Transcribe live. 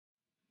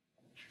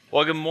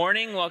Well, good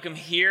morning. Welcome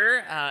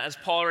here. As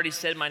Paul already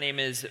said, my name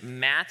is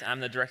Matt. I'm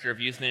the Director of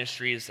Youth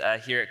Ministries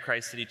here at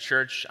Christ City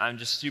Church. I'm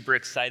just super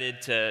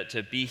excited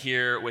to be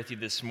here with you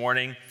this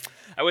morning.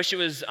 I wish it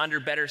was under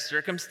better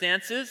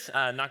circumstances.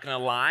 Not going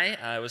to lie.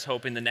 I was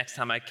hoping the next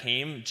time I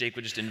came, Jake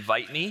would just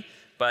invite me,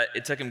 but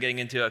it took him getting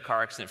into a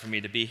car accident for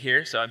me to be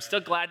here. So I'm still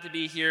glad to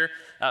be here,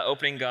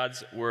 opening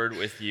God's Word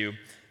with you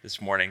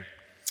this morning.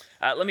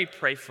 Let me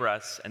pray for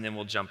us, and then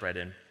we'll jump right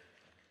in.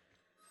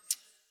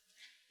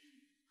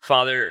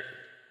 Father,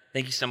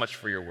 thank you so much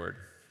for your word.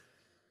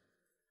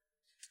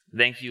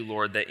 Thank you,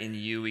 Lord, that in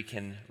you we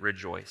can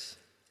rejoice,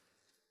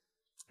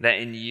 that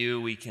in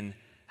you we can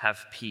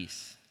have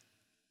peace.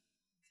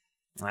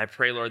 And I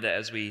pray, Lord, that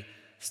as we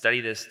study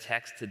this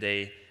text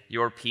today,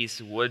 your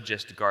peace would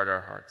just guard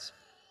our hearts.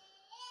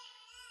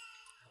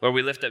 Lord,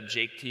 we lift up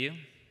Jake to you.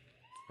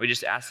 We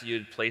just ask that you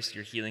would place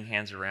your healing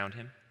hands around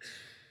him.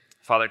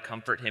 Father,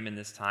 comfort him in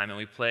this time, and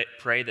we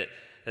pray that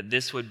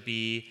this would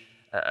be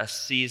a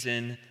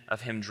season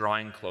of him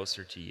drawing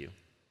closer to you.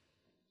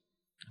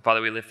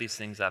 Father, we lift these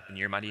things up in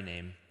your mighty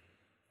name.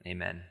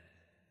 Amen.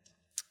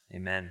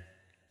 Amen.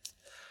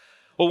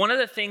 Well, one of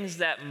the things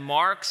that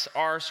marks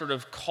our sort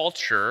of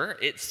culture,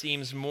 it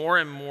seems more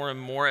and more and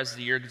more as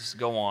the years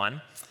go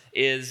on,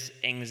 is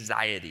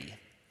anxiety.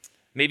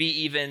 Maybe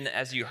even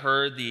as you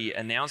heard the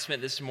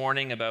announcement this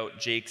morning about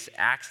Jake's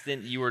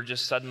accident, you were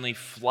just suddenly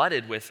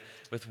flooded with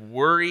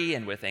worry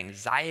and with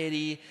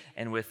anxiety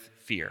and with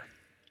fear.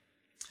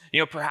 You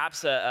know,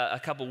 perhaps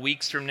a couple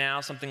weeks from now,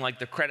 something like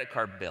the credit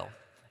card bill.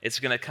 It's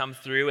going to come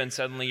through, and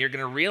suddenly you're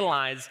going to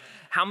realize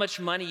how much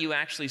money you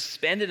actually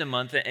spend in a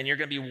month, and you're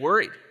going to be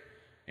worried.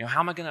 You know, how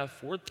am I going to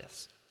afford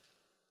this?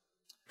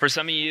 For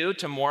some of you,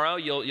 tomorrow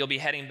you'll be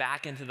heading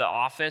back into the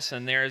office,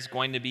 and there's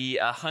going to be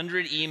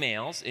 100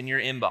 emails in your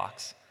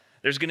inbox.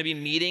 There's going to be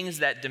meetings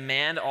that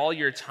demand all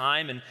your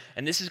time,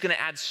 and this is going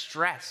to add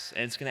stress,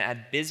 and it's going to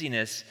add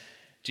busyness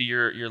to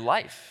your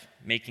life,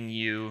 making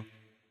you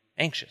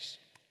anxious.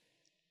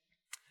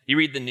 You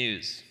read the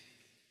news.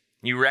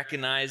 You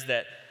recognize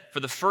that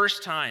for the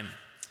first time,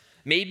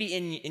 maybe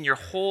in your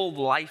whole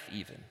life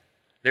even,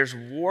 there's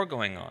war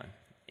going on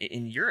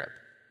in Europe.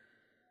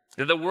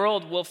 That the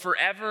world will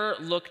forever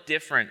look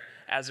different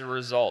as a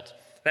result.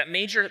 That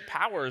major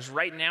powers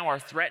right now are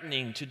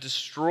threatening to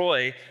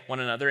destroy one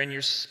another, and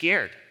you're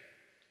scared.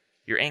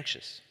 You're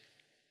anxious.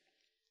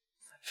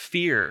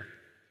 Fear,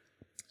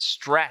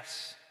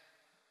 stress,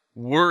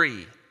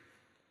 worry,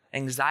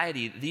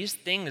 anxiety, these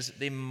things,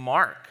 they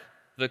mark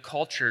the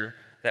culture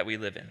that we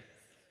live in.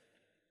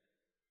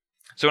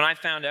 So when I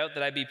found out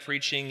that I'd be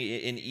preaching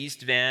in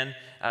East Van,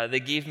 they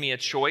gave me a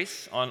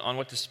choice on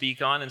what to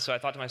speak on, and so I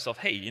thought to myself,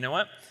 hey, you know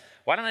what?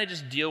 Why don't I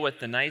just deal with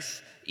the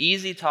nice,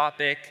 easy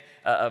topic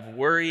of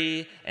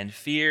worry and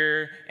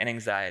fear and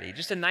anxiety?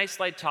 Just a nice,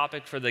 light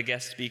topic for the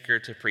guest speaker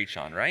to preach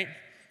on, right?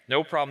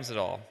 No problems at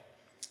all.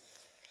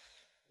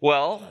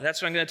 Well,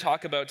 that's what I'm going to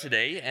talk about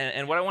today,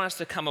 and what I want us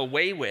to come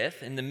away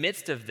with in the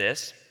midst of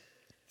this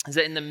is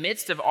that in the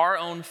midst of our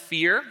own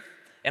fear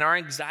and our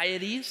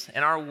anxieties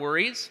and our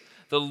worries,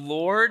 the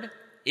Lord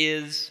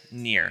is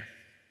near.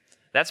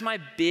 That's my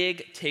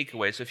big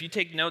takeaway. So if you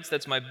take notes,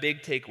 that's my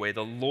big takeaway.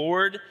 The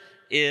Lord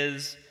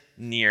is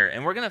near.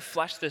 And we're going to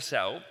flesh this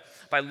out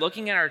by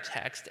looking at our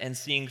text and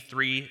seeing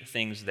three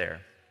things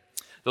there.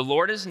 The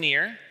Lord is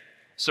near,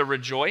 so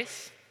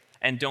rejoice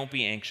and don't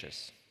be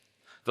anxious.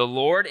 The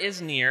Lord is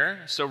near,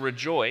 so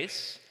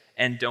rejoice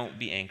and don't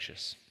be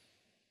anxious.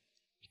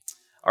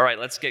 All right,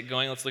 let's get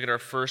going. Let's look at our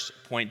first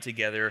point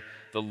together.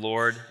 The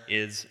Lord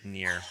is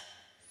near.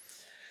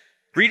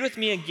 Read with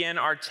me again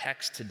our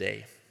text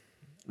today.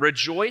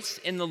 Rejoice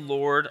in the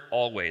Lord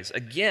always.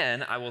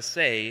 Again, I will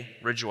say,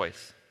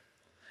 rejoice.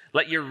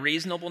 Let your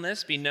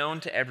reasonableness be known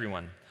to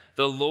everyone.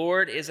 The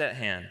Lord is at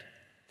hand.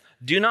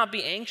 Do not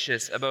be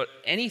anxious about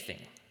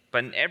anything,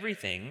 but in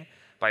everything,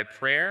 by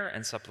prayer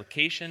and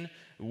supplication,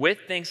 with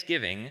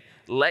thanksgiving,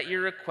 let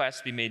your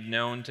requests be made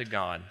known to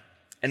God.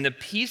 And the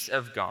peace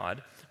of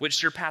God, which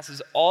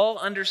surpasses all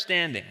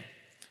understanding,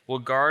 will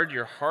guard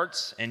your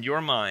hearts and your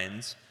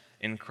minds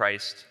in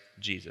Christ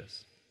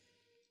Jesus.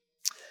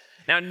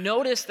 Now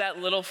notice that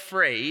little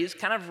phrase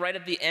kind of right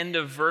at the end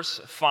of verse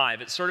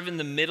 5. It's sort of in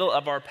the middle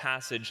of our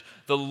passage.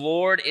 The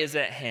Lord is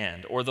at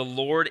hand, or the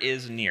Lord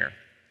is near.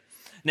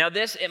 Now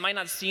this, it might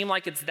not seem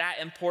like it's that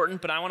important,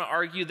 but I want to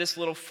argue this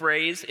little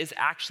phrase is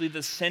actually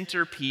the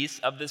centerpiece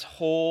of this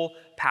whole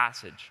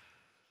passage.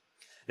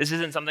 This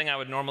isn't something I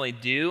would normally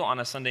do on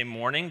a Sunday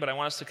morning, but I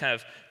want us to kind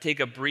of take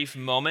a brief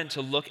moment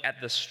to look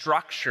at the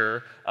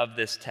structure of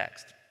this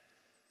text.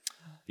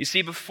 You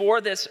see,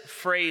 before this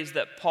phrase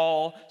that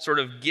Paul sort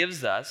of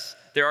gives us,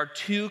 there are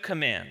two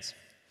commands.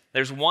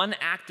 There's one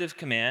active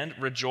command,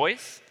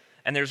 rejoice,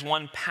 and there's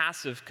one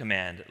passive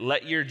command,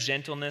 let your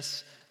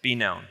gentleness be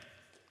known.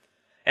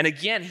 And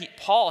again,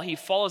 Paul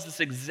follows this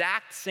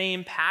exact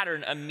same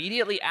pattern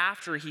immediately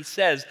after he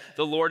says,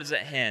 the Lord is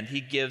at hand.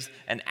 He gives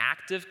an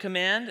active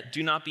command,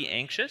 do not be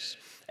anxious,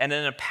 and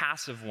then a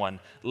passive one,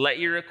 let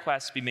your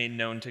requests be made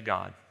known to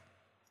God.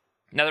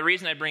 Now, the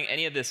reason I bring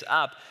any of this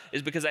up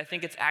is because I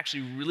think it's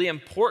actually really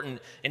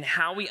important in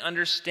how we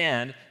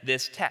understand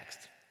this text.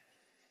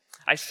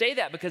 I say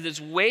that because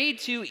it's way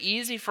too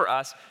easy for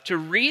us to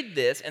read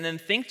this and then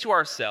think to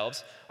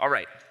ourselves, all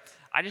right,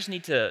 I just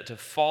need to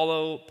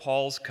follow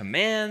Paul's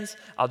commands.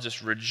 I'll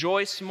just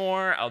rejoice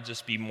more. I'll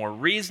just be more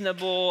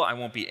reasonable. I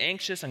won't be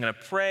anxious. I'm going to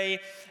pray.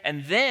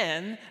 And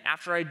then,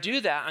 after I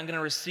do that, I'm going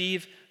to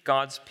receive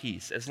God's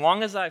peace. As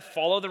long as I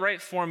follow the right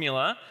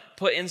formula,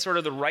 put in sort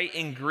of the right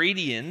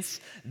ingredients,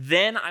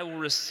 then I will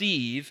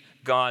receive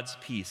God's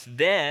peace.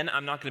 Then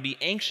I'm not going to be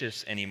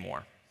anxious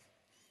anymore.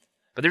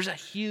 But there's a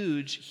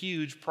huge,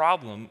 huge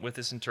problem with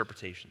this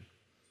interpretation.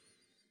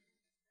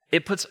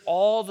 It puts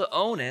all the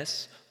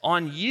onus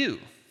on you.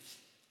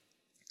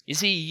 You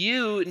see,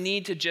 you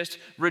need to just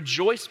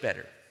rejoice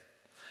better.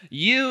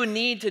 You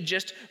need to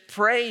just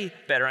pray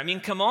better. I mean,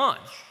 come on.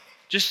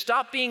 Just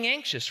stop being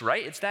anxious,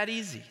 right? It's that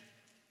easy.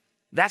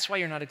 That's why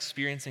you're not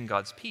experiencing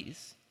God's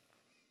peace.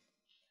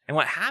 And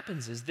what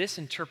happens is this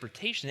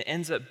interpretation, it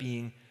ends up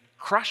being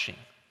crushing.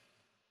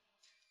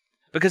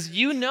 Because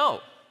you know,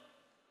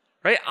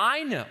 right?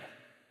 I know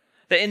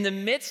that in the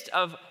midst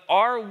of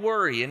our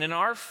worry and in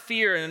our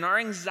fear and in our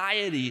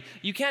anxiety,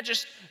 you can't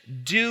just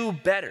do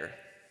better.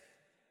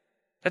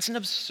 That's an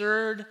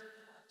absurd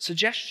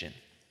suggestion.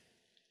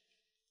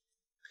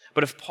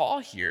 But if Paul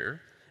here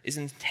is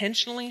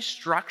intentionally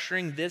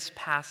structuring this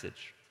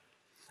passage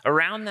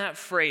around that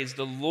phrase,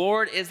 the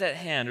Lord is at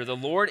hand or the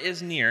Lord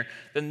is near,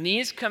 then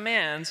these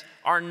commands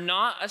are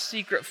not a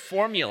secret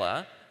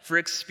formula for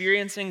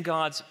experiencing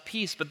God's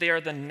peace, but they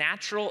are the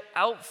natural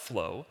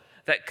outflow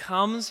that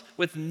comes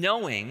with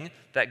knowing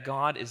that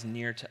God is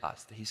near to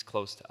us, that he's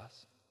close to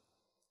us.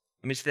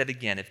 Let me say that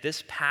again. If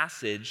this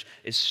passage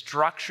is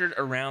structured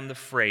around the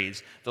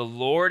phrase, the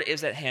Lord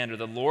is at hand or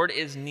the Lord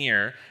is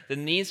near,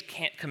 then these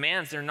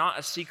commands, they're not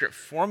a secret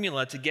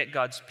formula to get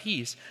God's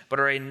peace, but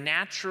are a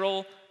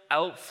natural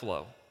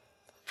outflow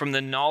from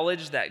the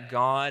knowledge that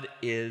God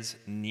is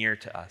near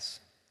to us.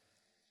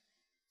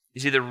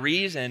 You see, the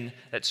reason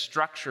that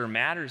structure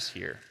matters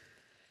here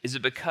is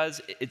it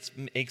because it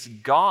makes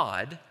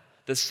God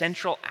the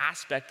central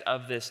aspect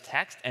of this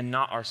text and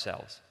not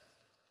ourselves.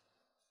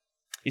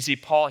 You see,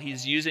 Paul,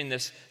 he's using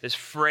this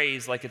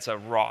phrase like it's a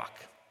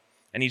rock.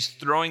 And he's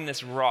throwing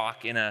this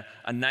rock in a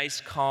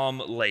nice, calm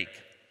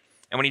lake.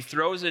 And when he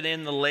throws it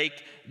in the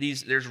lake,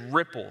 there's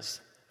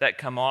ripples that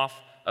come off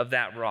of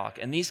that rock.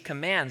 And these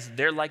commands,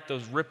 they're like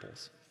those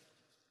ripples.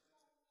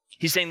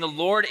 He's saying the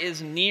Lord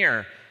is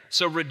near,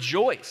 so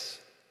rejoice.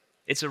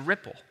 It's a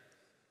ripple.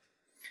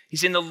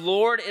 He's saying the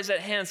Lord is at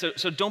hand,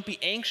 so don't be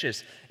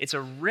anxious. It's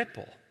a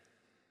ripple.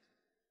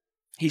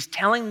 He's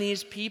telling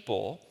these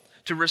people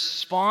to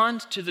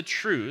respond to the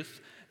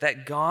truth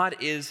that God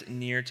is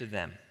near to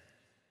them.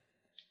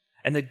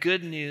 And the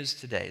good news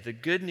today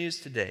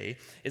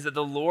is that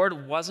the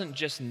Lord wasn't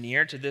just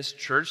near to this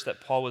church that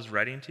Paul was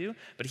writing to,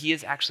 but he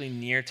is actually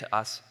near to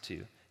us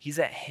too. He's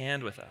at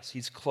hand with us.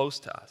 He's close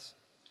to us.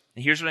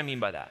 And here's what I mean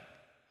by that.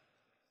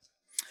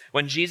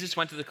 When Jesus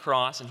went to the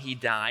cross and he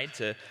died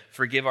to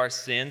forgive our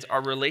sins,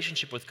 our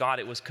relationship with God,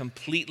 it was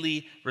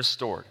completely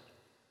restored.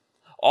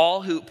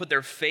 All who put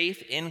their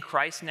faith in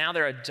Christ now,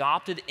 they're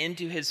adopted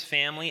into his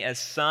family as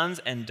sons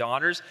and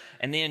daughters,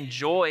 and they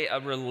enjoy a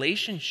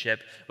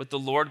relationship with the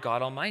Lord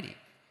God Almighty.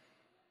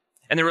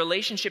 And the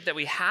relationship that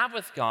we have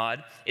with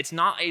God, it's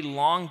not a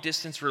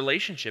long-distance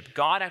relationship.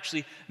 God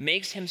actually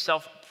makes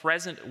himself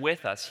present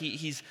with us.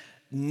 He's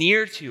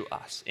near to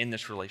us in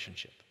this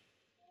relationship.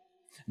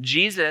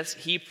 Jesus,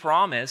 he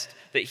promised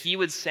that he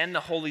would send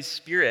the Holy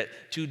Spirit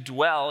to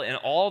dwell in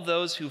all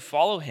those who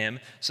follow him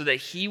so that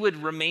he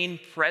would remain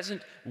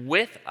present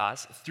with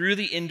us through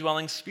the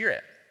indwelling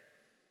Spirit.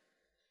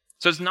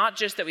 So it's not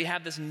just that we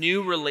have this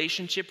new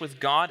relationship with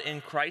God in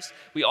Christ,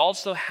 we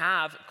also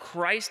have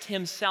Christ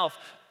himself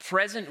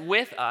present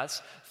with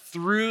us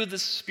through the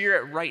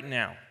Spirit right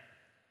now.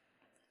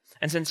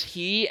 And since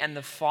he and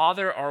the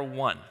Father are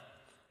one,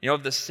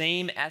 of the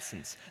same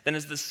essence, then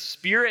as the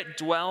Spirit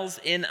dwells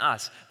in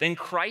us, then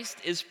Christ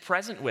is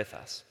present with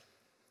us.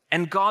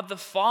 And God the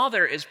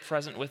Father is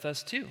present with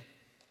us too.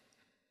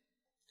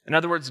 In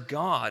other words,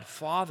 God,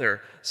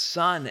 Father,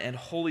 Son, and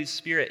Holy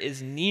Spirit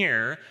is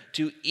near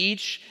to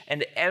each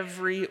and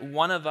every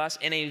one of us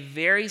in a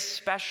very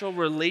special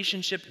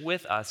relationship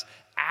with us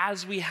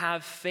as we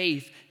have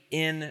faith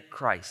in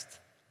Christ.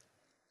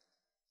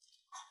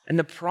 And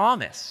the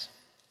promise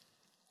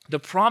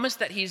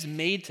that he's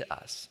made to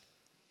us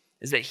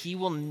is that he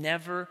will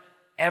never,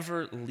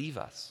 ever leave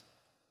us.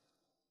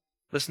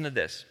 Listen to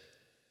this.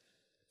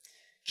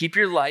 Keep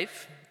your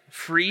life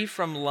free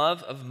from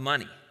love of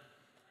money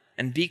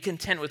and be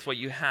content with what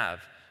you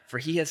have, for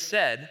he has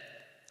said,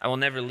 I will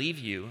never leave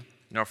you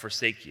nor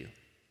forsake you.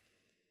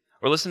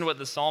 Or listen to what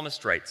the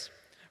psalmist writes.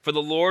 For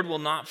the Lord will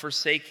not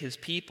forsake his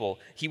people.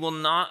 He will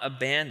not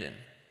abandon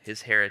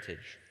his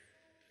heritage.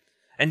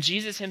 And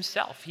Jesus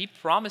himself, he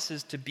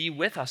promises to be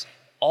with us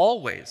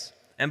always.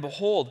 And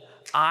behold,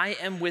 I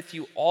am with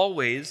you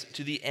always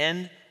to the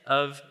end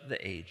of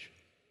the age.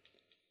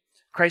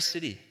 Christ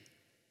City,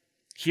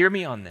 Hear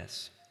me on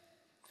this.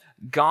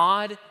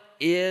 God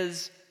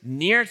is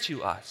near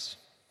to us.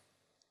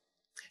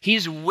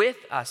 He's with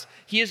us.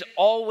 He is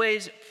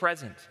always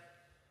present,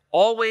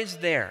 always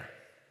there.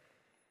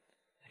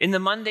 In the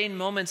mundane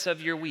moments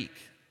of your week,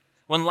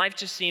 when life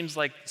just seems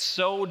like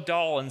so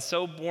dull and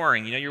so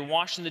boring, you're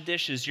washing the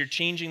dishes, you're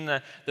changing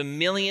the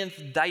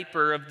millionth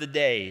diaper of the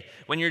day,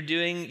 when you're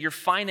doing your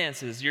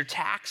finances, your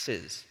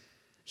taxes,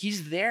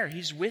 He's there.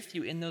 He's with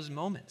you in those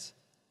moments.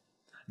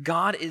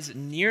 God is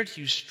near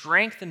to you,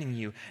 strengthening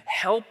you,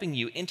 helping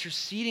you,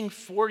 interceding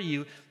for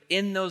you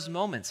in those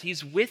moments.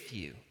 He's with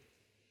you.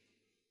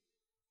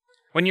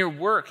 When your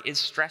work is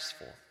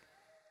stressful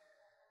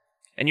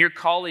and your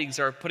colleagues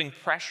are putting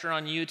pressure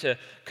on you to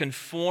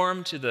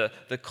conform to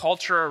the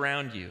culture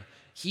around you,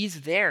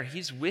 He's there.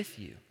 He's with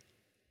you.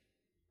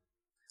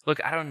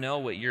 Look, I don't know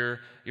what your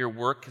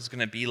work is going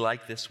to be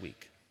like this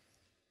week.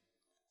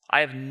 I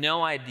have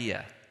no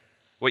idea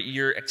what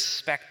you're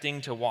expecting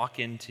to walk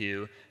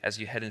into as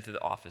you head into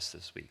the office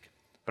this week.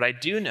 But I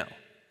do know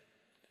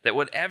that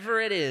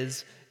whatever it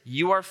is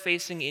you are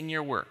facing in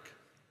your work,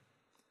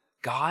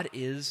 God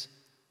is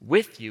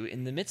with you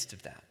in the midst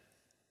of that.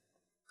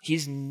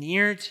 He's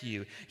near to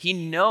you. He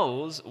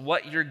knows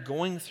what you're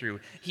going through.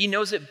 He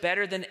knows it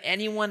better than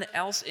anyone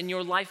else in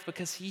your life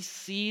because He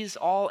sees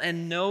all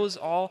and knows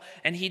all,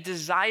 and He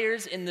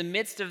desires in the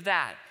midst of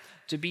that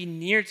to be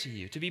near to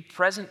you, to be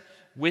present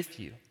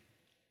with you.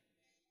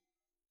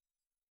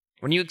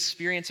 When you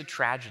experience a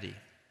tragedy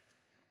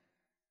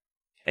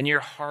and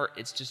your heart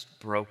is just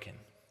broken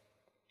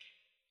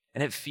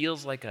and it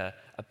feels like a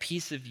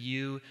piece of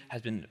you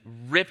has been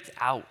ripped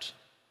out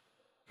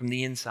from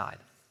the inside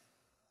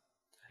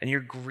and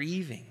you're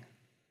grieving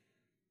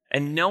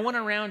and no one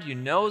around you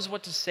knows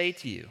what to say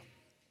to you,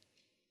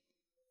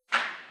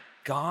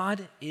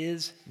 God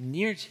is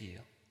near to you.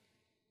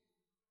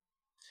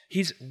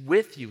 He's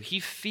with you. He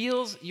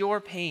feels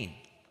your pain.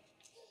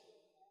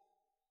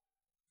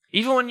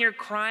 Even when you're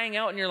crying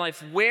out in your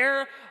life,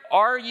 where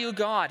are you,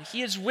 God?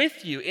 He is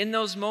with you in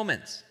those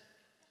moments.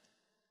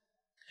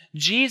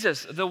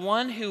 Jesus, the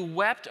one who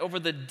wept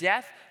over the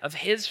death of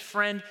his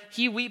friend,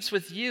 He weeps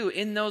with you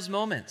in those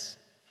moments.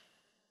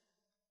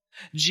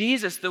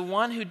 Jesus, the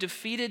one who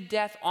defeated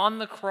death on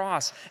the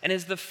cross and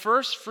is the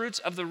first fruits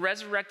of the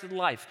resurrected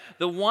life,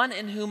 the one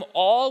in whom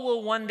all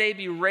will one day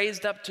be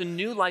raised up to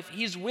new life,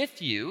 He's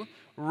with you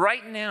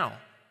right now.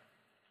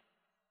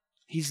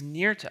 He's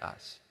near to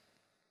us.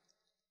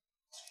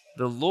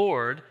 The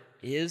Lord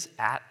is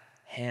at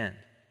hand.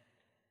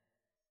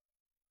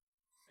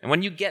 And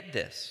when you get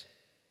this,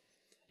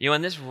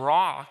 when this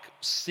rock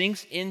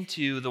sinks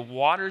into the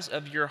waters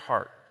of your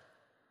heart,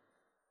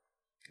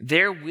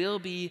 there will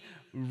be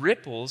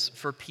ripples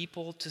for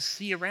people to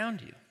see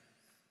around you.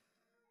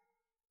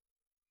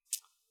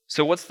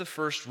 So what's the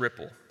first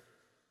ripple?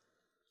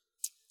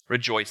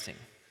 Rejoicing.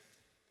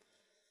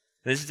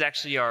 This is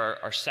actually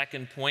our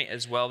second point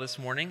as well this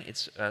morning.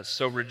 It's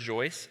so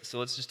rejoice. So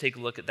let's just take a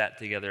look at that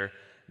together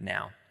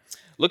now.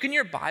 Look in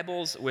your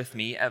Bibles with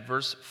me at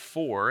verse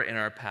 4 in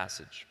our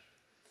passage.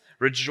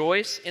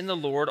 Rejoice in the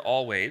Lord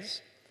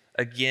always.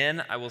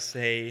 Again, I will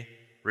say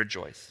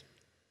rejoice.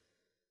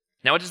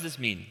 Now, what does this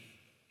mean?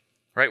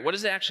 Right? What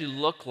does it actually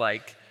look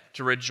like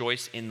to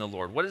rejoice in the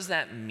Lord? What does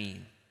that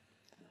mean?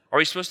 Are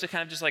we supposed to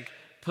kind of just like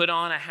put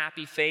on a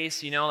happy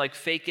face, like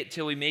fake it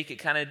till we make it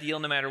kind of deal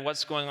no matter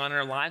what's going on in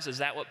our lives? Is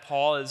that what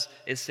Paul is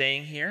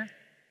saying here?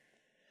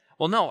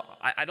 Well, no,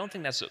 I don't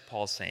think that's what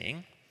Paul's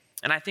saying.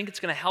 And I think it's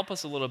going to help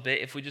us a little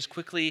bit if we just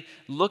quickly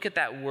look at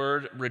that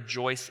word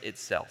rejoice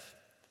itself.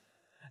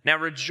 Now,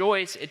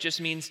 rejoice, it just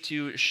means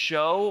to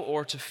show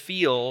or to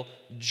feel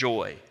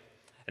joy.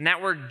 And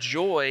that word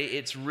joy,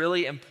 it's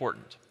really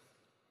important.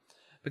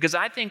 Because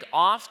I think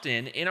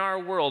often in our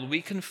world,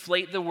 we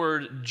conflate the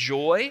word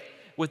joy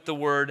with the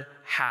word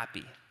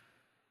happy.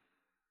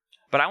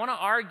 But I want to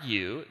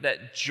argue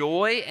that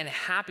joy and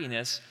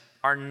happiness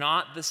are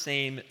not the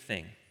same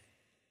thing.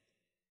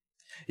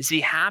 You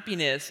see,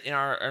 happiness in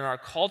our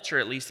culture,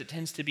 at least, it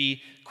tends to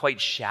be quite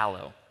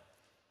shallow.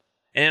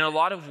 And in a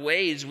lot of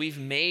ways, we've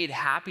made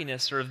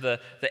happiness sort of the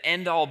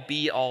end-all,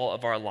 be-all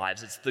of our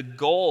lives. It's the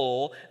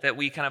goal that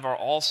we kind of are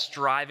all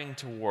striving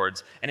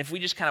towards. And if we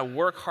just kind of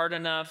work hard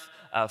enough,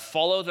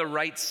 follow the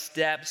right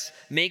steps,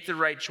 make the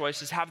right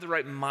choices, have the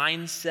right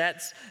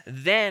mindsets,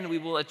 then we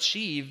will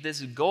achieve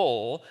this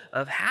goal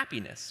of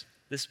happiness,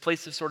 this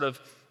place of sort of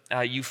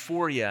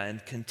euphoria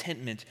and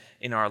contentment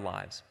in our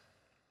lives.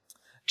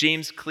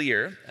 James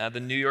Clear, the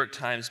New York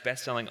Times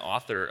bestselling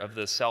author of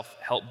the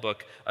self-help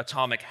book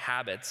Atomic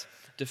Habits,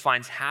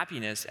 defines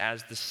happiness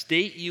as the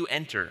state you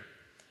enter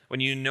when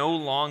you no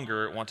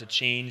longer want to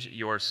change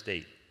your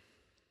state.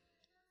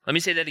 Let me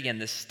say that again.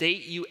 The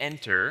state you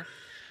enter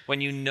when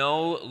you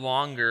no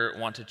longer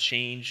want to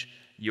change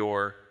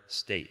your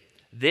state.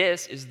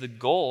 This is the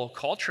goal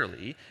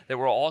culturally that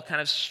we're all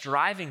kind of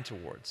striving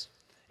towards.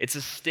 It's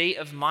a state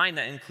of mind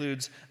that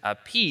includes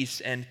peace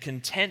and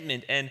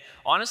contentment and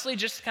honestly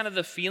just kind of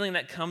the feeling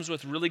that comes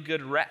with really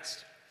good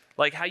rest.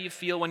 Like how you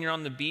feel when you're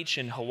on the beach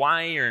in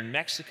Hawaii or in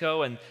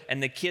Mexico and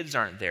the kids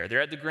aren't there.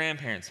 They're at the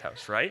grandparents'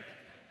 house, right?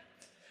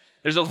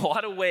 There's a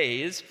lot of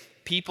ways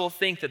people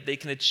think that they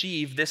can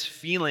achieve this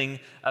feeling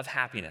of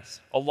happiness.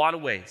 A lot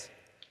of ways.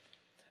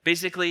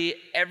 Basically,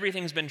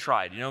 everything's been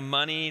tried.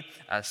 Money,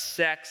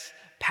 sex,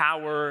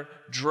 power,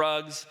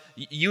 drugs,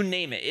 you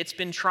name it. It's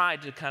been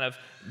tried to kind of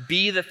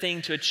be the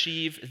thing to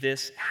achieve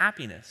this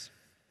happiness.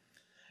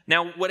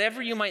 Now,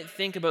 whatever you might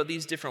think about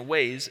these different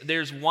ways,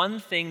 there's one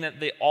thing that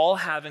they all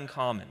have in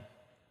common.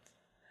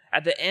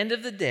 At the end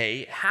of the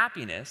day,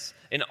 happiness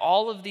in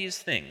all of these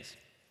things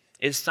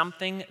is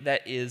something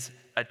that is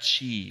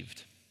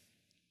achieved.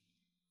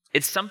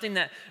 It's something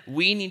that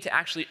we need to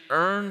actually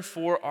earn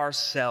for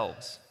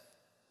ourselves.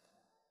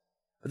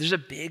 But there's a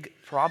big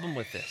problem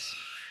with this,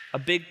 a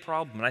big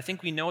problem, and I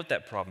think we know what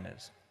that problem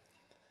is.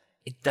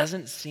 It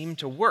doesn't seem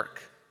to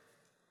work.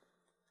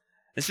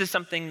 This is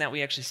something that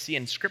we actually see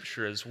in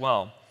Scripture as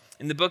well.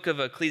 In the book of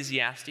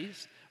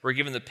Ecclesiastes, we're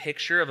given the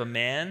picture of a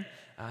man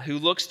who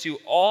looks to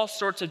all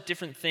sorts of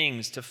different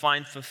things to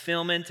find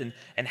fulfillment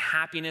and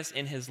happiness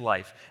in his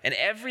life. And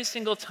every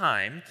single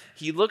time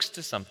he looks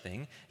to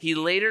something, he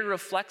later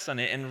reflects on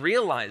it and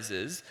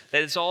realizes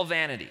that it's all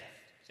vanity.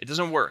 It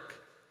doesn't work.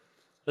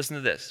 Listen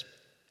to this.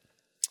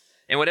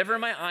 And whatever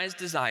my eyes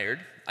desired,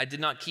 I did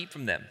not keep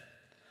from them.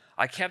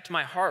 I kept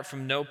my heart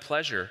from no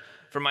pleasure,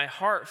 for my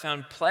heart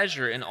found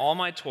pleasure in all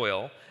my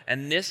toil,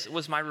 and this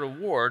was my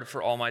reward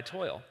for all my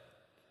toil.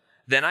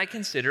 Then I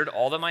considered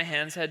all that my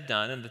hands had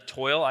done and the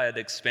toil I had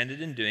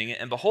expended in doing it,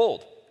 and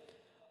behold,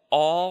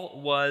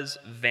 all was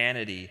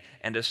vanity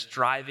and a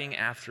striving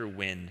after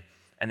wind,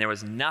 and there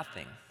was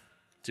nothing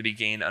to be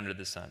gained under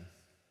the sun.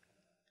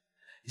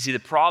 You see, the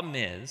problem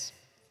is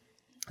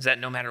that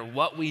no matter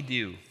what we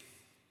do,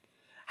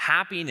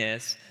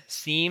 happiness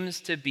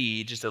seems to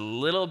be just a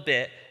little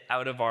bit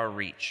out of our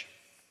reach.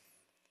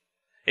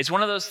 It's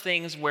one of those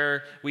things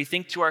where we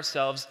think to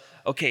ourselves,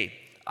 okay,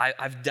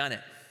 I've done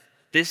it.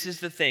 This is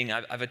the thing.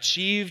 I've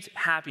achieved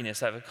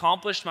happiness. I've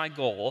accomplished my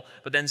goal.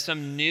 But then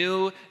some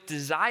new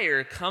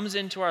desire comes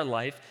into our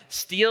life,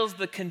 steals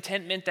the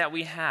contentment that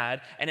we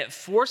had, and it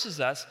forces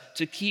us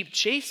to keep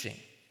chasing.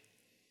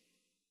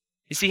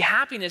 You see,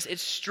 happiness,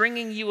 it's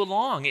stringing you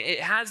along.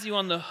 It has you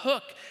on the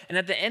hook. And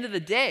at the end of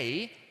the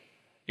day,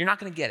 you're not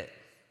going to get it.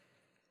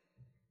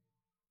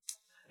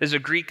 There's a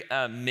Greek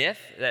myth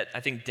that I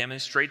think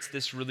demonstrates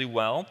this really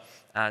well.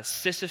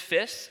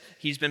 Sisyphus,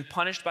 he's been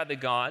punished by the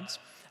gods,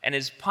 and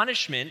his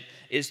punishment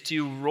is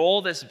to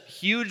roll this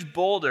huge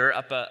boulder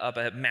up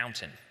a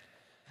mountain.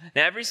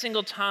 Now, every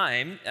single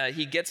time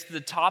he gets to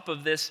the top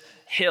of this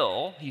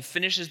hill, he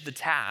finishes the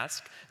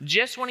task.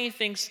 Just when he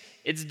thinks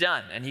it's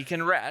done and he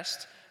can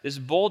rest, this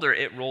boulder,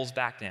 it rolls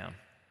back down.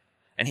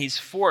 And he's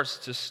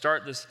forced to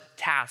start this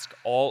task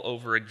all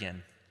over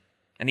again.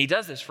 And he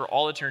does this for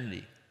all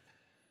eternity.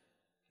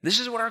 This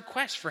is what our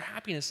quest for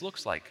happiness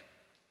looks like.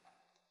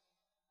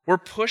 We're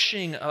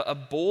pushing a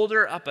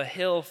boulder up a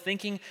hill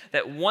thinking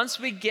that once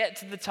we get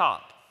to the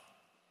top,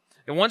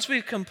 and once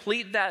we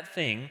complete that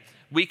thing,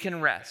 we can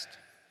rest.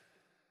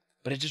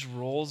 But it just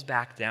rolls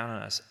back down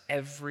on us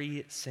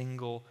every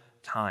single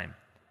time.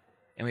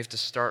 And we have to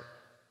start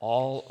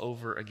all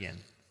over again.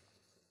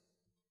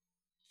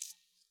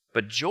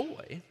 But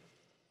joy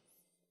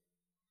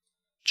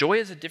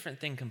is a different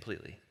thing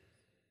completely.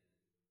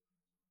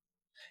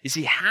 You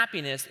see,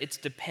 happiness, it's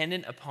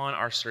dependent upon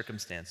our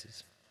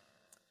circumstances.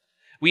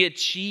 We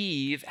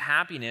achieve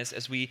happiness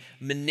as we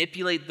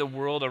manipulate the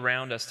world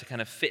around us to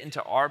kind of fit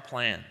into our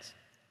plans.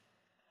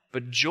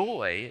 But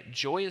joy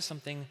is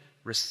something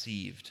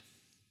received.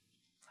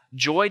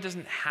 Joy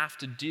doesn't have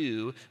to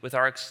do with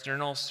our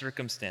external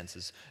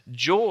circumstances.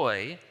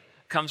 Joy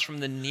comes from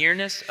the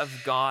nearness of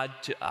God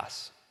to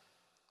us.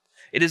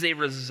 It is a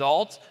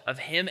result of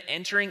Him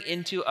entering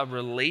into a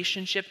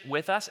relationship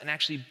with us and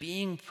actually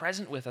being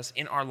present with us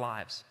in our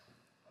lives.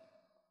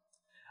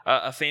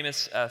 A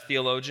famous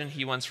theologian,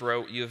 he once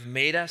wrote, "You have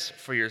made us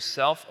for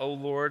yourself, O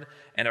Lord,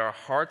 and our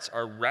hearts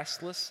are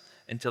restless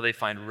until they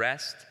find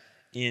rest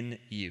in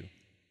you."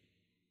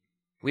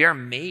 We are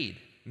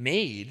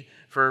made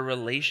for a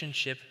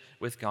relationship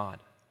with God.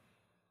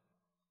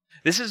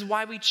 This is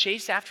why we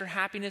chase after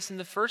happiness in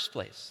the first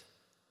place.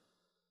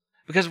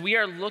 Because we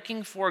are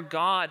looking for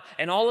God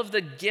and all of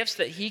the gifts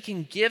that He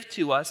can give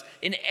to us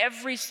in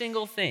every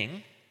single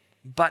thing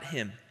but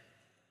Him.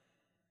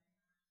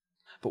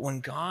 But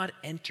when God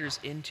enters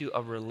into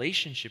a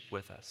relationship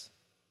with us,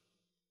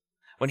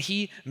 when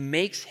He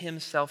makes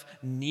Himself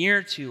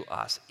near to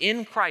us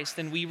in Christ,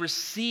 then we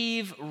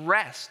receive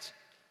rest.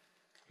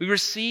 We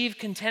receive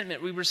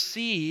contentment. We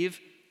receive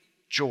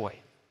joy.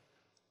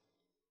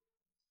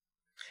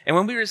 And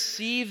when we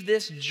receive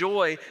this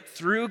joy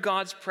through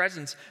God's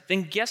presence,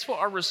 then guess what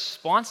our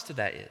response to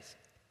that is?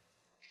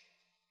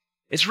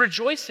 It's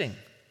rejoicing.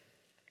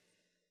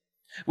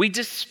 We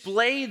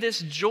display this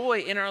joy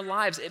in our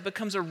lives. It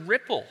becomes a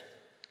ripple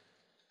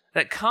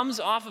that comes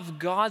off of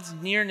God's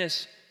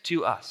nearness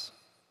to us.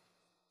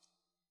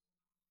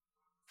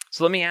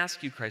 So let me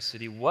ask you, Christ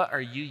City, what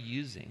are you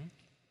using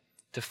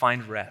to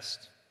find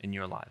rest in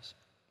your lives?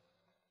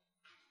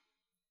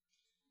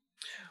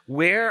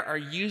 Where are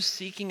you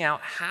seeking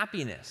out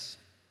happiness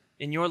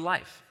in your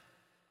life?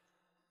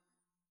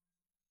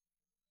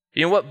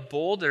 You know, what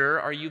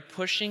boulder are you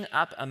pushing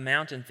up a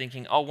mountain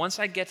thinking, oh, once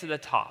I get to the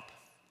top,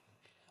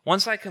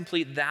 once I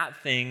complete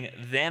that thing,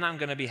 then I'm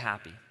going to be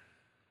happy?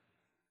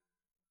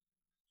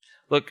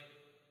 Look,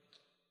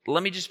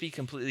 let me just be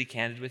completely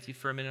candid with you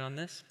for a minute on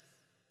this.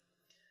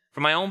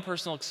 From my own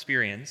personal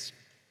experience,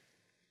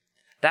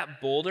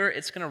 that boulder,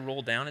 it's going to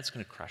roll down, it's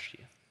going to crush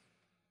you.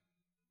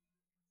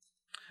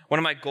 One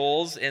of my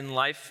goals in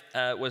life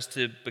was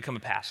to become a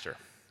pastor.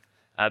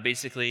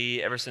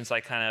 Basically, ever since I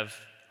kind of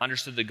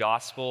understood the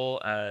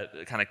gospel,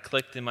 it kind of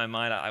clicked in my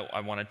mind,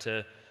 I wanted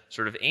to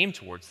sort of aim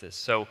towards this.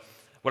 So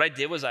what I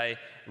did was I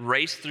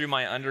raced through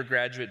my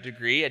undergraduate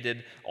degree. I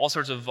did all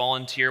sorts of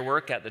volunteer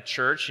work at the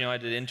church. You know, I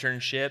did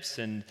internships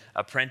and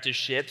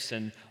apprenticeships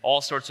and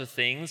all sorts of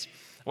things.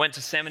 Went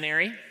to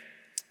seminary,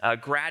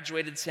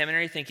 graduated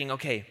seminary thinking,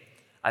 okay,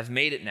 I've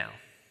made it now.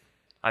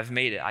 I've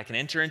made it. I can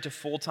enter into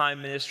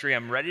full-time ministry.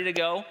 I'm ready to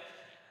go.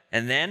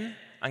 And then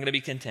I'm going to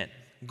be content.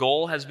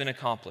 Goal has been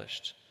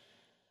accomplished.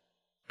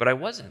 But I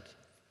wasn't.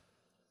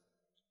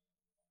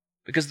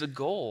 Because the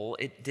goal,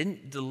 it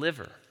didn't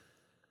deliver.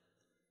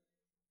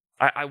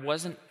 I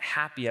wasn't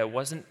happy. I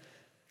wasn't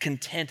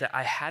content.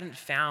 I hadn't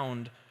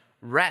found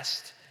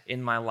rest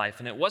in my life.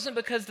 And it wasn't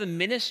because the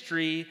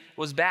ministry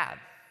was bad.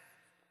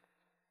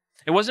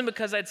 It wasn't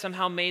because I'd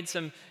somehow made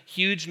some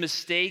huge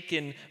mistake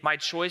in my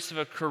choice of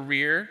a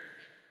career.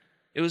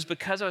 It was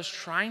because I was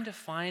trying to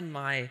find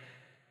my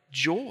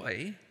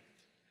joy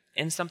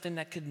in something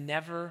that could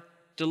never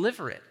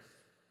deliver it.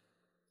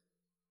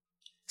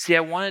 See, I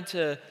wanted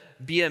to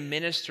be a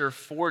minister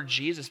for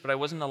Jesus, but I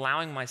wasn't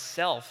allowing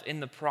myself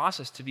in the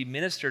process to be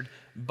ministered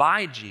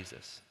by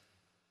Jesus.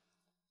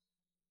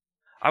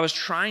 I was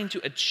trying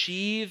to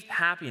achieve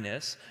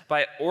happiness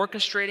by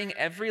orchestrating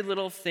every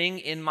little thing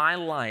in my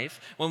life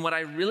when what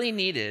I really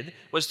needed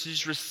was to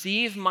just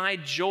receive my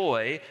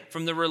joy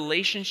from the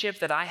relationship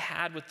that I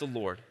had with the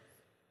Lord.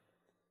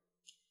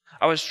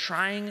 I was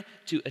trying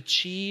to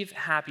achieve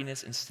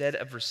happiness instead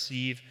of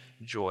receive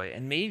joy.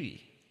 And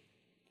maybe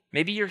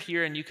you're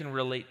here and you can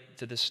relate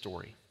to this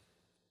story.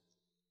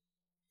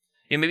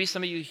 You know, maybe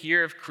some of you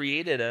here have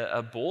created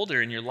a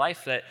boulder in your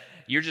life that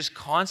you're just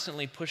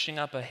constantly pushing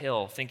up a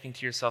hill, thinking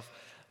to yourself,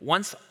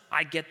 once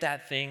I get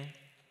that thing,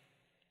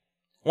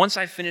 once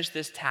I finish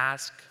this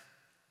task,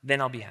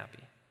 then I'll be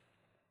happy.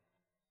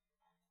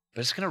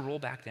 But it's going to roll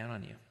back down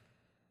on you.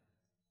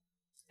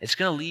 It's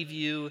going to leave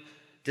you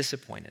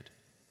disappointed.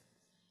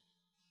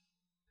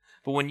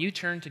 But when you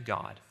turn to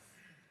God,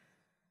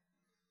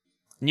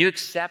 and you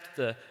accept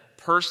the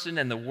person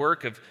and the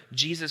work of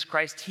Jesus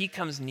Christ, He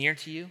comes near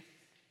to you.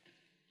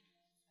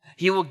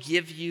 He will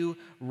give you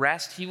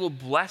rest. He will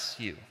bless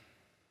you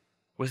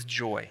with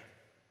joy.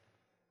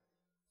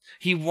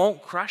 He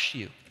won't crush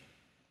you.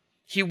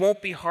 He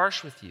won't be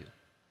harsh with you.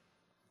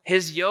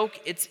 His yoke,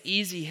 it's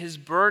easy. His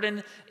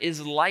burden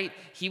is light.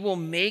 He will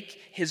make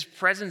His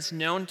presence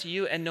known to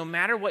you. And no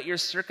matter what your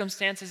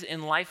circumstances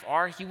in life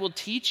are, He will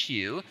teach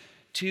you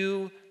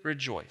to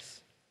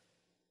rejoice.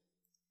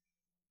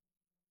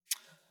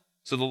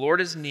 So the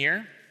Lord is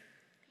near.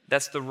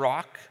 That's the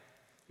rock.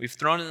 We've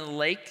thrown it in the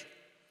lake.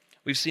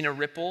 We've seen a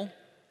ripple,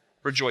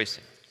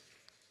 rejoicing.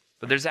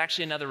 But there's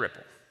actually another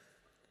ripple,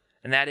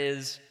 and that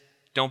is,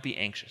 don't be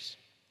anxious.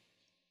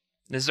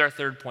 This is our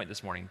third point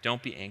this morning.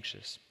 Don't be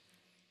anxious.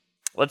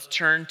 Let's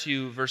turn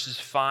to verses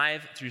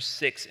 5 through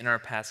 6 in our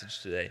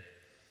passage today.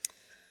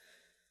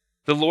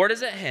 The Lord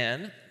is at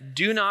hand.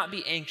 Do not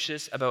be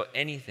anxious about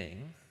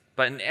anything,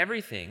 but in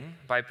everything,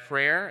 by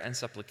prayer and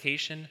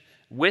supplication,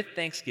 with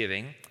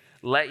thanksgiving,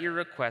 let your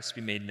requests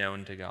be made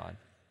known to God.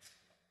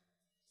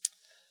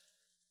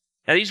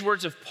 Now, these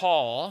words of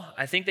Paul,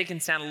 I think they can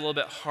sound a little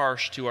bit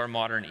harsh to our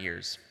modern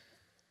ears.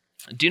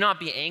 Do not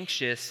be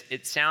anxious.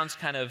 It sounds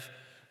kind of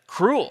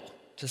cruel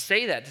to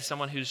say that to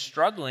someone who's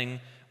struggling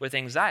with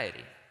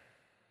anxiety.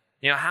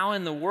 You know, how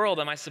in the world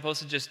am I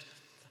supposed to just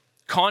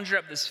conjure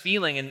up this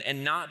feeling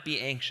and not be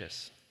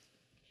anxious?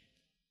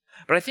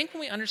 But I think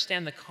when we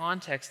understand the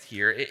context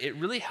here, it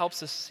really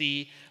helps us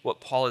see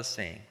what Paul is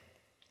saying.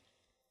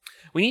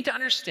 We need to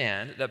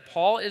understand that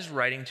Paul is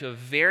writing to a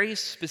very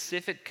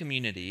specific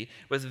community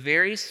with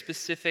very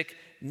specific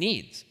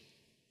needs.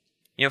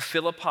 You know,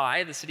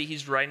 Philippi, the city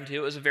he's writing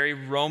to, was a very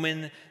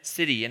Roman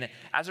city. And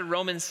as a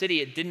Roman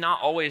city, it did not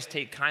always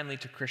take kindly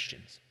to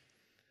Christians.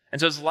 And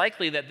so it's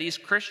likely that these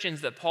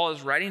Christians that Paul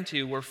is writing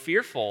to were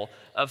fearful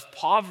of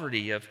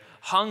poverty, of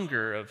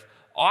hunger, of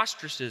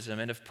ostracism,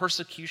 and of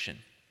persecution.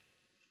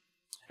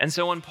 And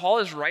so when Paul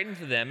is writing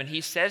to them and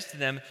he says to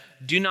them,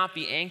 do not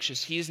be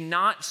anxious, he's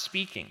not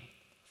speaking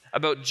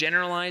about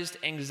generalized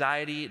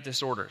anxiety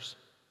disorders.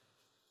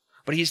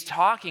 But he's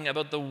talking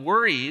about the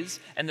worries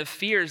and the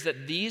fears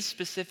that these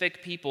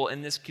specific people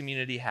in this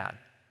community had.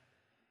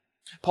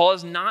 Paul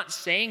is not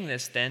saying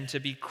this then to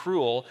be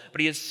cruel,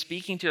 but he is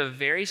speaking to a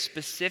very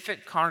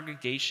specific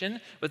congregation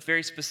with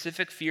very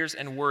specific fears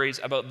and worries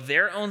about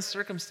their own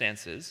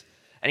circumstances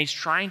And he's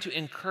trying to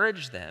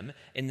encourage them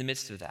in the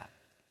midst of that.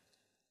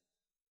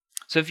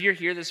 So if you're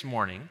here this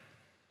morning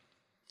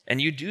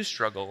and you do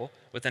struggle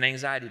with an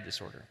anxiety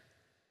disorder,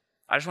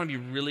 I just want to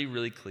be really,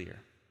 really clear.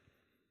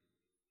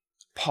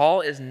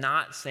 Paul is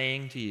not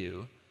saying to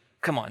you,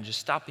 come on, just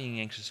stop being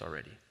anxious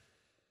already.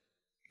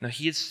 No,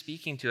 he is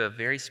speaking to a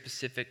very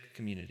specific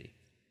community.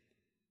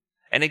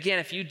 And again,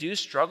 if you do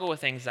struggle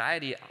with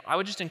anxiety, I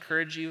would just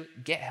encourage you,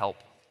 get help.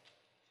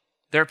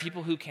 There are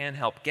people who can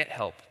help. Get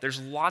help.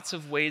 There's lots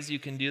of ways you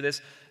can do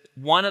this.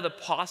 One of the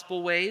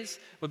possible ways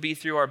would be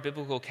through our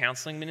biblical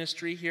counseling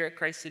ministry here at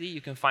Christ City.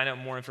 You can find out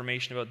more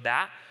information about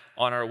that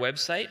on our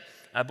website.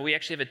 But we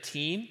actually have a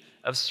team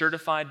of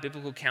certified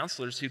biblical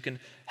counselors who can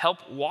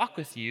help walk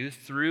with you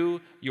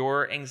through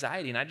your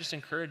anxiety. And I just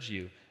encourage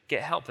you,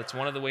 get help. That's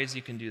one of the ways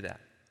you can do that.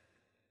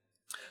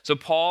 So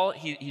Paul,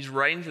 he's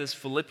writing to this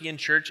Philippian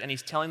church, and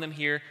he's telling them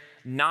here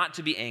not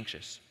to be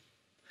anxious.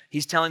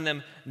 He's telling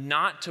them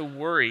not to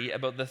worry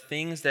about the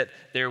things that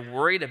they're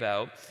worried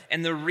about.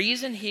 And the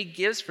reason he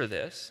gives for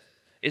this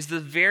is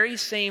the very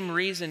same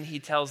reason he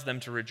tells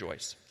them to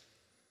rejoice.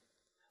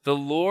 The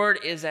Lord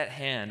is at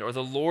hand, or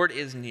the Lord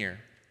is near.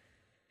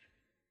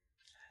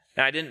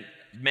 Now, I didn't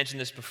mention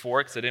this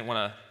before because I didn't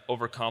want to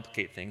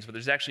overcomplicate things, but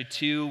there's actually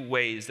two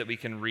ways that we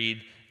can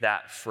read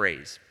that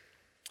phrase.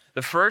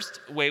 The first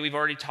way, we've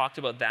already talked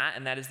about that,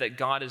 and that is that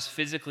God is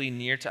physically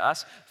near to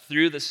us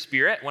through the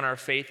Spirit when our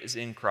faith is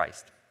in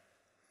Christ.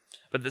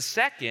 But the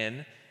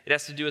second, it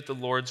has to do with the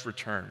Lord's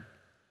return.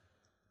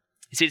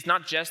 You see, it's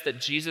not just that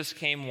Jesus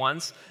came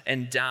once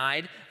and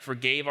died,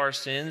 forgave our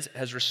sins,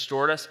 has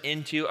restored us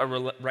into a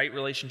right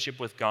relationship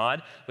with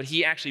God, but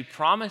he actually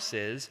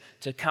promises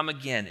to come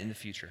again in the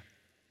future.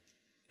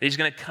 That he's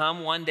going to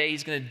come one day,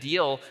 he's going to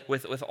deal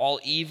with all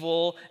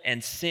evil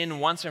and sin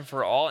once and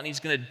for all, and he's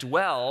going to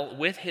dwell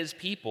with his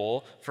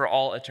people for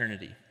all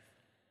eternity.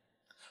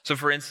 So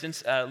for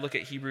instance, look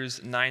at Hebrews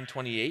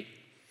 9:28.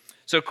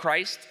 So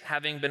Christ,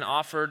 having been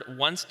offered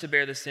once to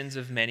bear the sins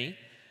of many,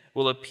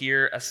 will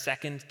appear a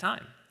second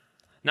time,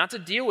 not to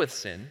deal with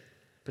sin,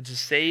 but to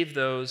save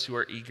those who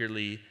are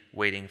eagerly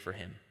waiting for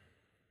him.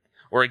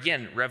 Or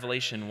again,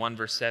 Revelation 1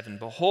 verse 7,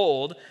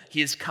 behold,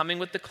 he is coming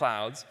with the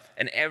clouds,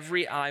 and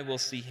every eye will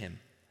see him,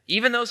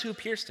 even those who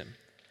pierced him,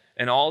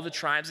 and all the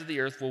tribes of the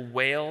earth will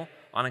wail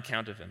on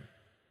account of him.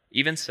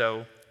 Even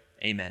so,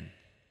 amen.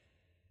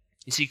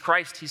 You see,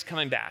 Christ, he's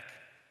coming back.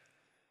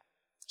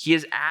 He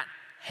is at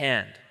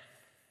hand.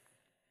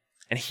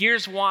 And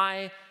here's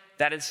why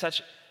that is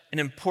such an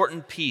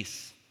important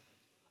piece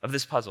of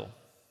this puzzle.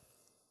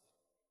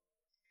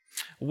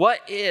 What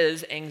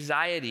is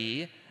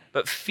anxiety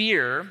but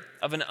fear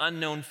of an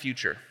unknown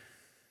future?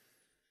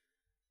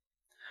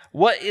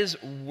 What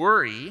is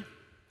worry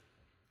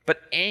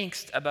but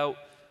angst about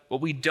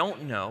what we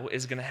don't know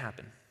is going to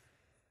happen?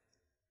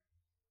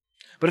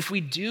 But if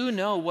we do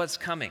know what's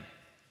coming,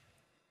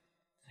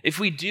 if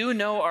we do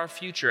know our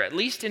future, at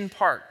least in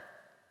part,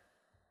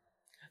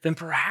 then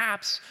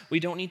perhaps we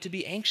don't need to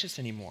be anxious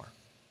anymore.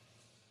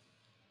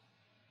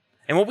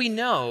 And what we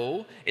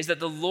know is that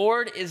the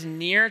Lord is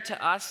near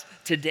to us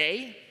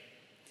today,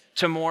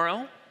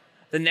 tomorrow,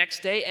 the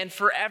next day, and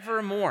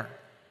forevermore.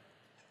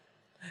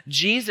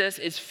 Jesus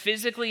is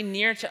physically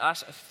near to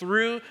us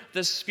through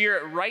the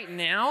Spirit right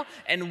now,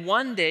 and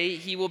one day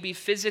he will be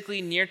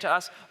physically near to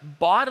us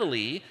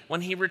bodily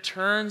when he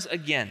returns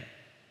again.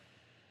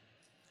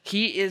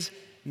 He is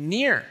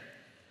near.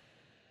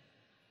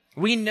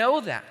 We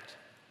know that.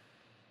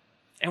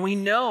 And we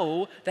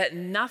know that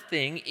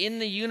nothing in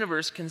the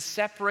universe can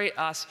separate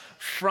us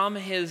from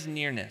his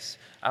nearness.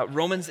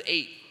 Romans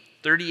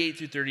 8:38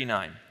 through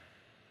 39.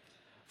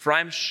 For I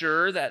am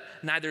sure that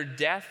neither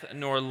death,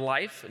 nor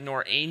life,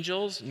 nor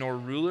angels, nor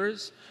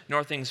rulers,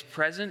 nor things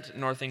present,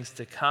 nor things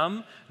to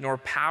come, nor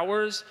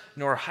powers,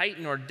 nor height,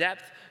 nor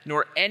depth,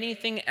 nor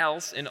anything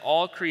else in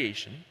all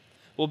creation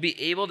will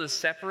be able to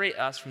separate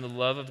us from the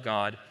love of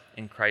God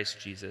in Christ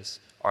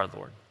Jesus our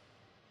Lord.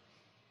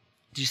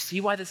 Do you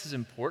see why this is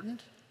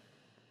important?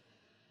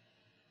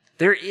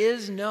 There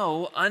is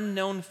no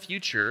unknown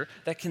future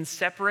that can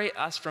separate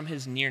us from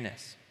his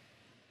nearness.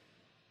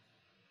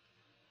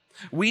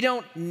 We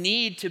don't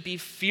need to be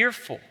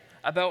fearful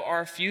about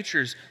our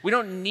futures. We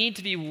don't need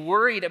to be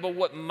worried about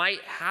what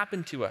might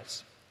happen to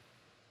us.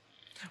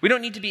 We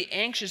don't need to be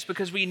anxious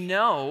because we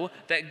know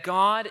that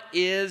God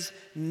is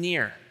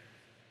near.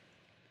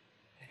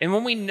 And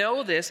when we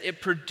know this,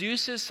 it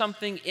produces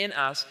something in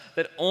us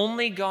that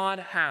only God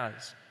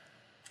has.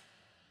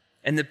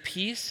 And the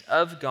peace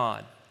of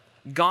God,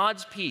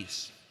 God's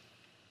peace,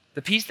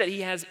 the peace that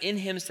he has in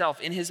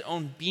himself, in his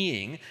own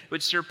being,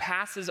 which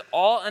surpasses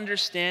all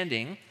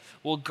understanding,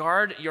 will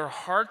guard your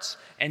hearts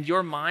and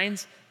your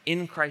minds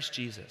in Christ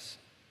Jesus.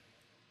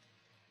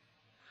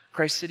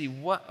 Christ City,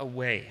 what a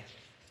way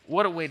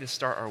to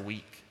start our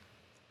week.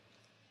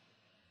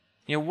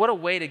 You know, what a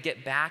way to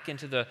get back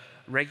into the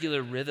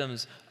regular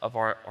rhythms of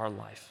our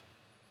life.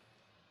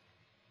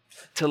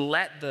 To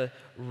let the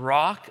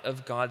rock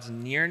of God's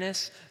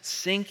nearness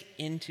sink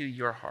into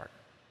your heart.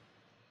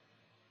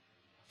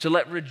 To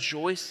let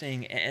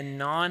rejoicing and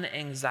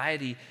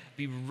non-anxiety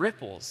be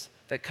ripples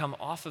that come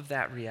off of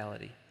that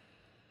reality.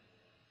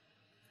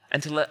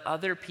 And to let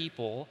other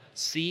people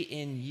see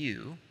in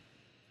you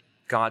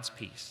God's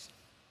peace.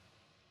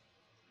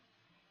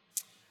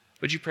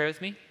 Would you pray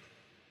with me?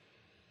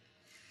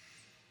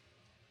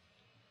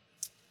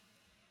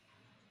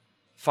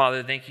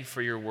 Father, thank you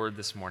for your word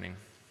this morning.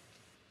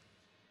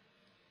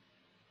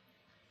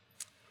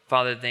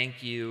 Father,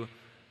 thank you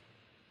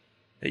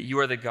that you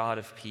are the God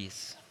of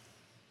peace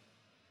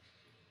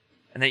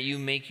and that you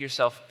make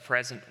yourself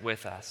present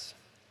with us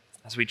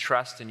as we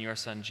trust in your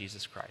Son,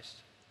 Jesus Christ.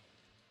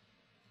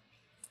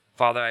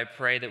 Father, I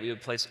pray that we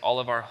would place all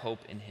of our hope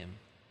in him,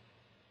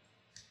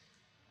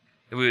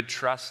 that we would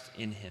trust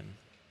in him,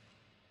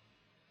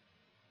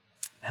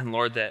 and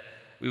Lord, that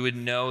we would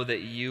know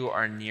that you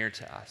are near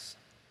to us.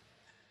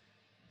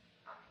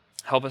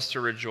 Help us to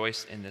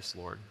rejoice in this,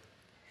 Lord,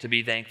 to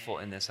be thankful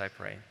in this, I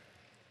pray.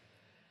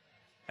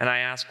 And I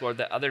ask, Lord,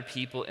 that other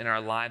people in our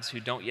lives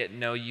who don't yet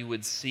know you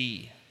would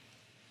see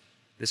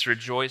this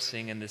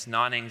rejoicing and this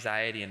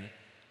non-anxiety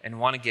and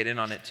want to get in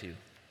on it too,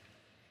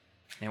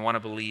 and want to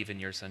believe in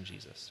your Son,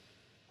 Jesus.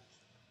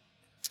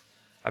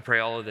 I pray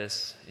all of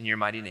this in your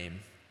mighty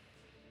name.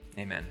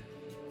 Amen.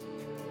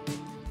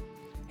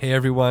 Hey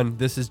everyone,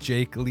 this is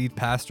Jake, lead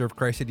pastor of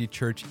Christ City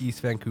Church,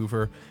 East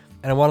Vancouver,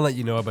 and I want to let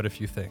you know about a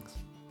few things.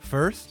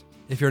 First,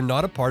 if you're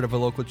not a part of a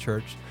local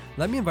church,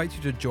 let me invite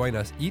you to join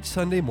us each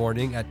Sunday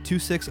morning at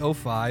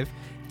 2605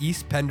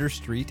 East Pender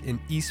Street in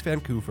East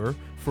Vancouver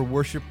for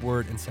worship,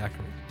 word, and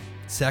sacrament.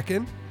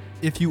 Second,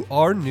 if you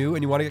are new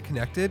and you want to get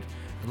connected,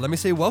 let me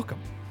say welcome.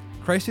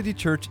 Christ City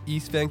Church,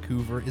 East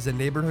Vancouver is a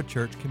neighborhood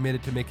church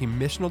committed to making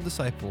missional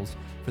disciples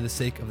for the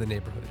sake of the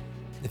neighborhood.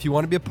 If you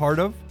want to be a part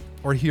of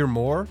or hear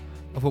more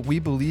of what we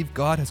believe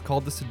God has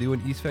called us to do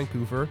in East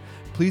Vancouver,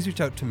 please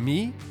reach out to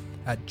me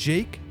at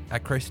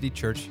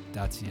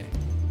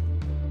jake@christcitychurch.ca.